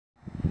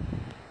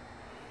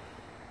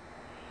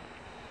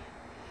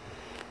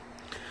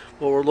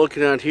What we're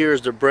looking at here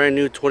is the brand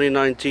new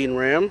 2019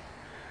 Ram.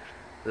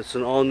 It's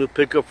an all new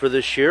pickup for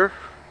this year.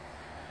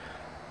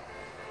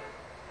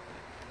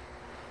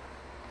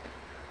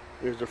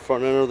 Here's the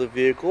front end of the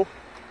vehicle.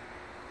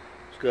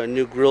 It's got a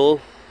new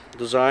grille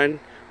design,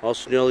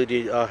 also new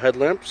LED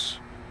headlamps.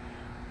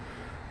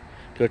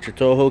 Got your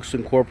tow hooks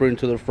incorporated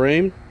into the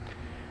frame.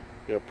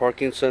 You got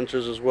parking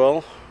sensors as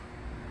well.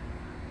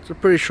 It's a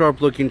pretty sharp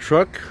looking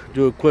truck.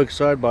 Do a quick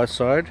side by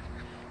side.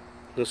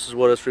 This is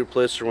what it's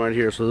replacing right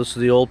here. So this is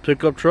the old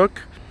pickup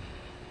truck,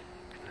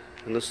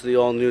 and this is the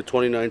all new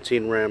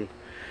 2019 Ram.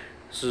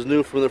 This is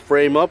new from the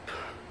frame up.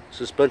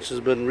 Suspension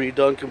has been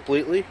redone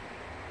completely.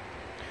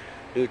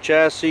 New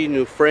chassis,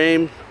 new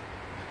frame.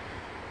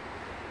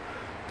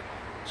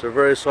 It's a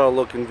very solid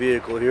looking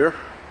vehicle here.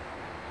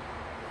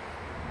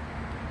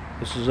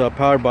 This is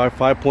powered by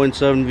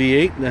 5.7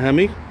 V8 in the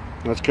Hemi.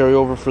 That's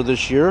carryover for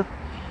this year.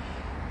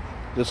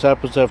 This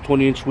happens to have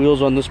 20-inch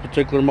wheels on this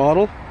particular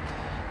model.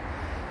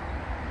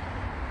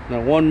 Now,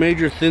 one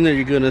major thing that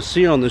you're going to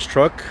see on this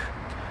truck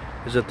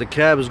is that the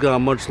cab has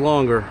gotten much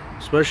longer,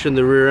 especially in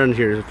the rear end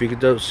here. If you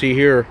can see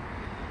here,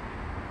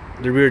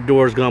 the rear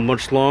door has gone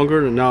much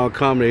longer and now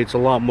accommodates a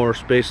lot more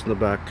space in the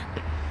back.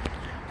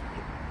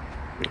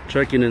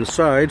 Checking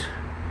inside,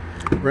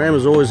 Ram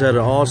has always had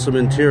an awesome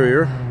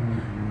interior,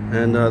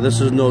 and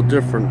this is no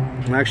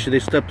different. Actually,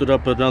 they stepped it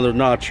up another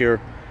notch here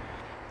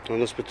on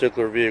this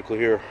particular vehicle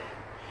here.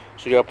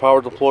 So you got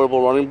power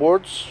deployable running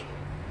boards.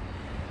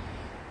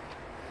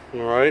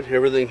 Alright,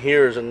 everything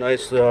here is a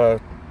nice,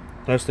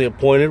 nicely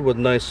appointed with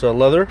nice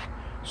leather,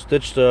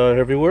 stitched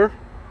everywhere.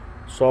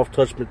 Soft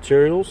touch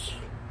materials.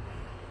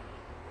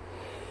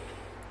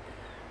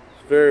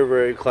 It's a very,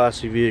 very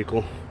classy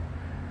vehicle.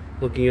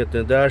 Looking at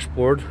the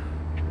dashboard,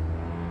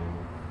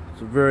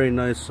 it's a very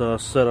nice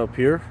setup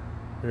here.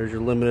 There's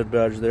your limited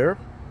badge there.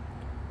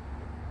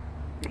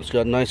 It's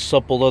got a nice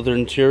supple leather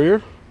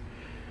interior,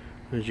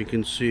 as you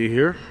can see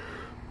here.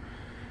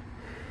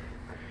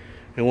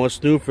 And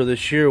what's new for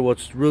this year,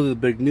 what's really the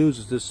big news,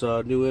 is this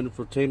new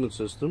infotainment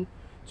system.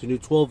 It's a new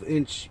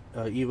 12-inch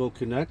Evo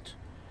Connect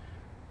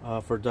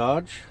for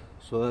Dodge.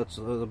 So that's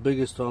the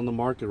biggest on the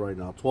market right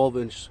now.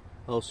 12-inch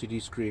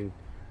LCD screen.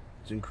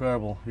 It's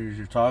incredible. Here's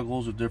your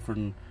toggles with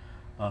different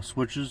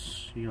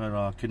switches. You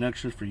got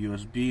connections for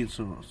USB and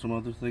some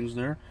other things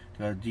there.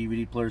 Got a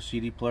DVD player,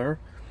 CD player.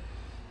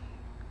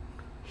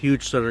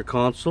 Huge center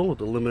console with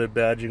the limited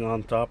badging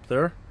on top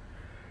there.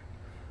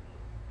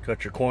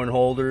 Got your coin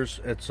holders.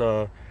 It's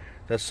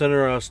that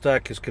center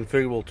stack is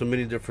configurable to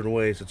many different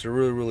ways. It's a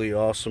really, really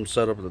awesome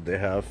setup that they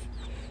have.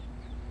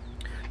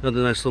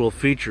 Another nice little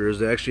feature is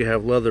they actually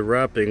have leather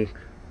wrapping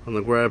on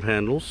the grab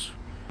handles.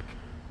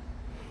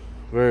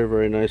 Very,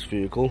 very nice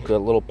vehicle. Got a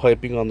little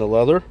piping on the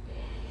leather.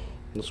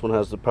 This one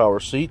has the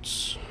power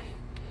seats.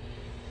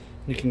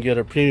 You can get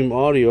a premium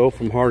audio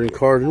from Hardin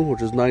Kardon,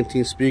 which is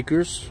 19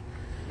 speakers.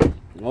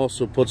 It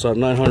also puts out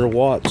 900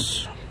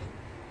 watts.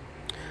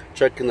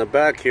 Checking the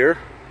back here.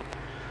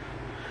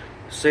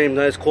 Same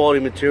nice quality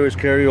materials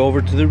carry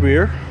over to the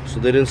rear, so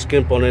they didn't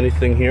skimp on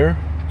anything here.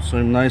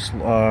 Same nice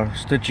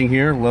stitching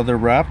here, leather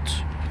wrapped,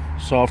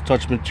 soft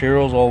touch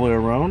materials all the way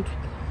around.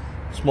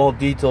 Small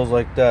details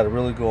like that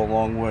really go a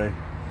long way.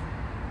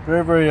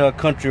 Very, very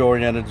country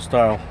oriented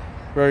style.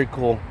 Very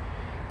cool.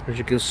 As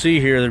you can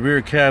see here, the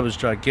rear cab is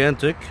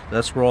gigantic.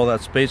 That's where all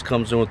that space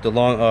comes in with the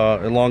long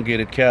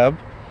elongated cab.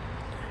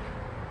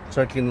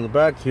 Checking in the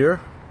back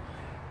here,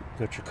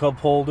 got your cup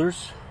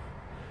holders.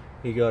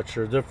 You got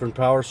your different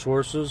power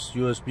sources,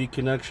 USB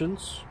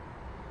connections.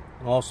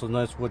 Also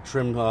nice wood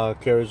trim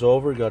carries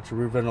over. You got your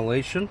rear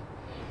ventilation.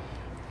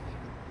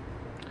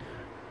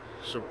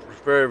 It's a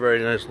very,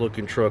 very nice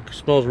looking truck. It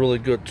smells really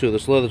good too.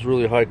 This leather is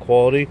really high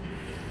quality.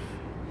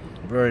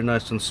 Very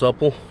nice and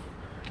supple.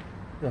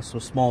 Got some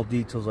small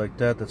details like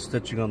that. That's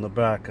stitching on the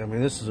back. I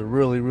mean, this is a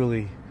really,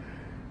 really...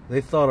 They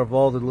thought of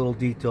all the little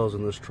details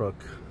in this truck.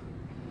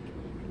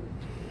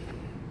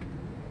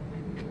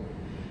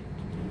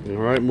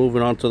 Alright,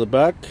 moving on to the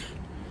back.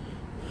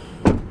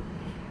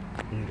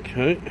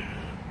 Okay.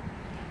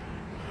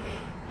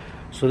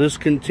 So this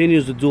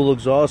continues the dual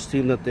exhaust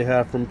theme that they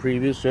have from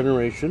previous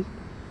generation.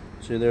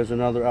 See, there's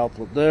another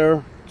outlet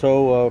there.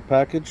 Tow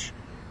package.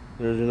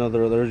 There's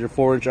your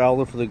 4-inch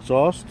outlet for the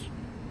exhaust.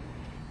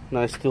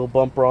 Nice steel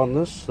bumper on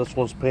this. This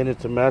one's painted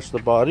to match the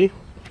body.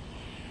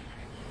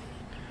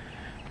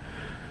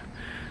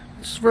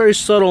 It's very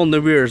subtle in the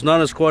rear. It's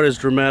not quite as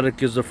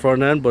dramatic as the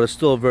front end, but it's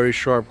still a very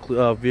sharp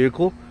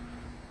vehicle.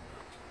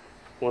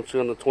 Once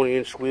again, the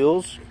 20-inch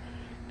wheels.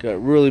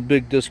 Got really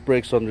big disc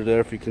brakes under there,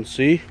 if you can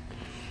see.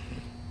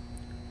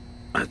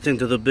 I think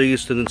they're the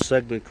biggest in the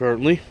segment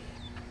currently.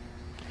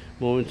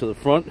 Moving to the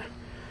front.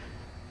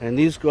 And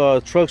these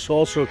trucks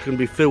also can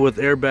be fit with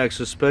airbag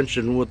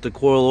suspension with the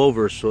coil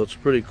over, so it's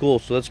pretty cool.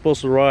 So that's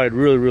supposed to ride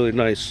really, really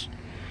nice.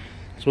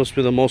 It's supposed to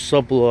be the most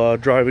supple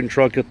driving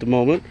truck at the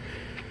moment.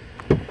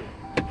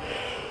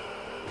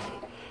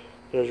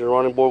 There's your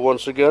running board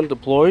once again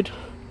deployed.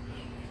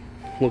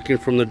 Looking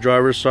from the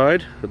driver's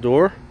side, the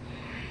door.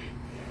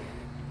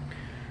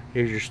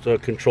 Here's your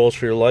controls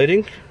for your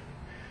lighting.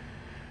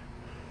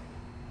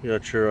 You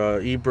got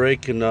your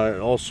e-brake, and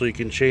also you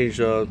can change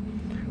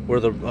where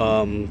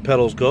the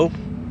pedals go,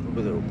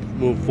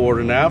 move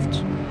forward and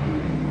aft.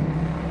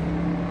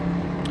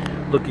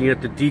 Looking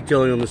at the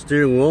detailing on the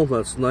steering wheel,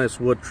 that's nice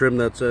wood trim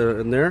that's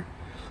in there.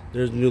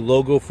 There's a new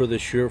logo for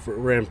this year for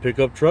Ram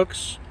pickup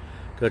trucks.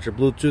 Got your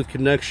Bluetooth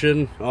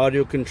connection,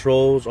 audio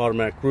controls,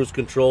 automatic cruise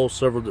control,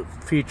 several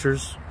different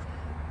features.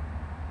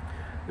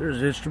 There's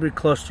the instrument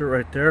cluster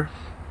right there.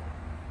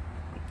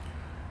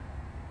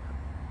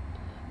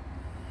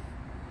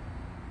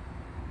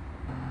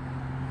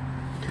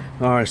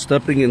 Alright,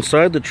 stepping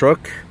inside the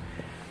truck,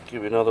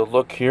 give you another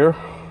look here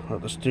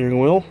at the steering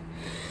wheel.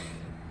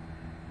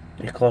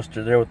 The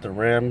cluster there with the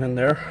Ram in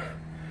there.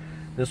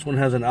 This one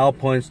has an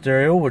Alpine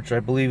stereo, which I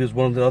believe is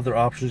one of the other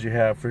options you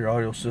have for your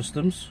audio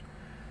systems.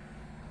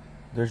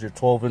 There's your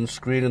 12-inch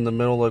screen in the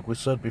middle, like we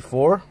said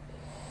before.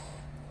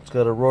 It's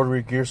got a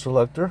rotary gear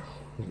selector.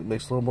 It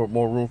makes a little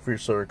more room for your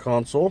center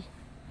console.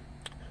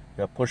 You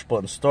got push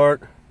button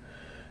start.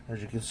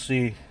 As you can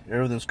see,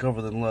 everything's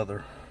covered in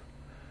leather.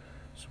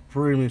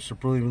 Supremely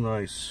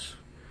nice.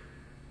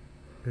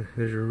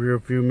 There's your rear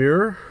view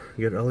mirror.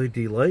 You got LED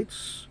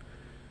lights.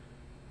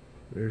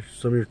 There's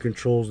some of your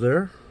controls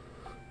there.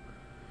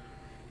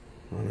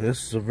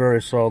 This is a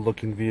very solid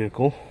looking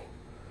vehicle.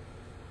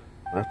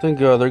 I think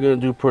they're going to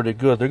do pretty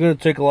good. They're going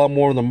to take a lot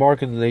more in the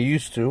market than they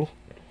used to.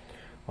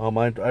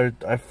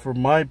 For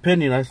my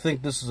opinion, I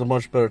think this is a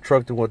much better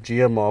truck than what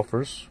GM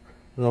offers.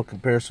 No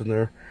comparison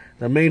there.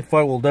 The main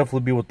fight will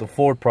definitely be with the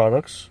Ford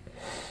products.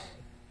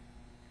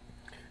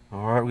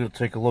 Alright, we're going to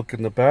take a look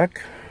in the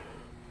back.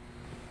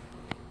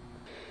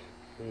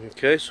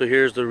 Okay, so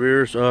here's the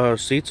rear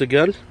seats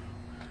again.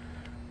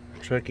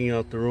 Checking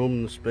out the room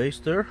and the space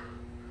there.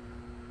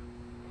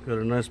 Got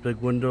a nice big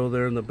window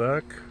there in the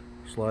back.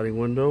 Sliding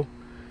window.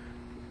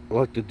 I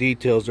like the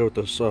details there with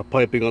this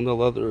piping on the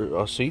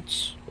leather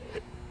seats.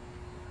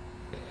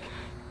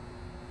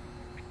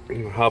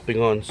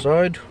 Hopping on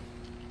side.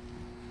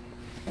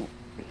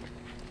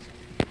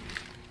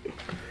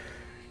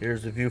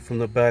 Here's the view from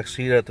the back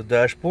seat at the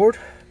dashboard.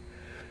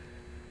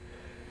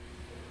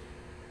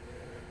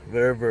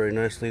 Very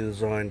nicely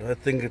designed. I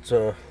think it's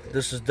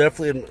this is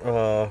definitely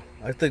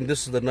I think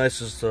this is the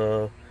nicest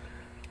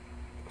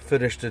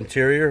finished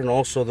interior, and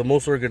also the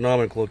most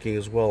ergonomic looking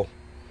as well.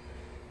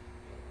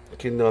 You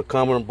can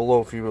comment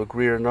below if you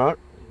agree or not.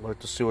 I'd like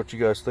to see what you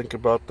guys think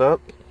about that.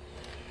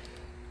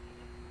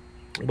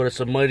 But it's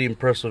a mighty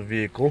impressive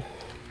vehicle.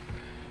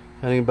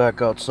 Heading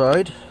back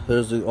outside,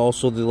 there's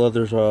also the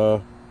leathers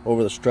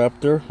over the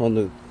strap there on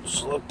the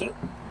selector.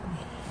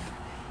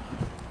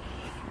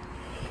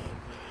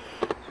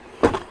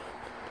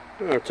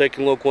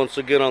 Taking a look once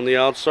again on the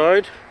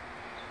outside.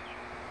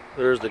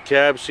 There's the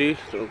cab seat,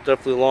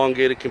 definitely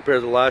elongated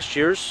compared to last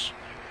year's.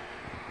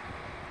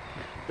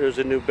 There's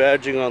a new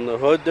badging on the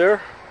hood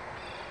there.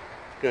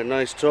 Got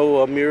nice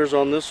tow mirrors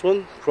on this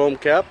one, chrome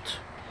capped.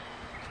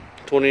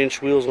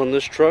 20-inch wheels on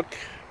this truck.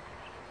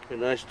 A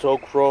nice tow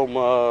chrome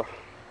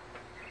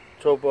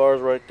tow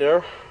bars right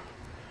there.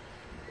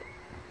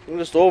 And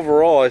just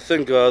overall, I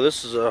think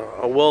this is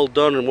a well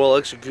done and well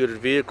executed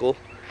vehicle.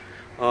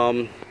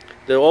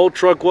 The old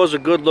truck was a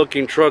good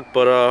looking truck,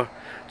 but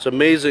it's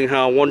amazing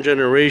how one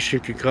generation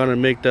can kind of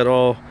make that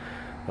all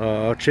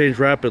change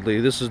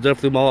rapidly. This is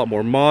definitely a lot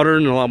more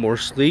modern and a lot more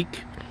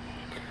sleek.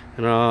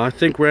 And I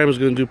think Ram is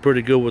going to do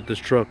pretty good with this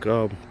truck.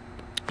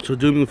 So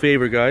do me a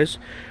favor, guys.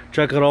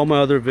 Check out all my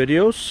other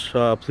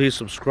videos. Please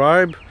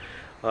subscribe,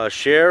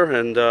 share,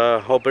 and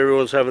hope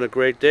everyone's having a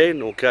great day.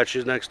 And we'll catch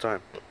you next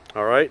time.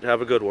 Alright,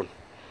 have a good one.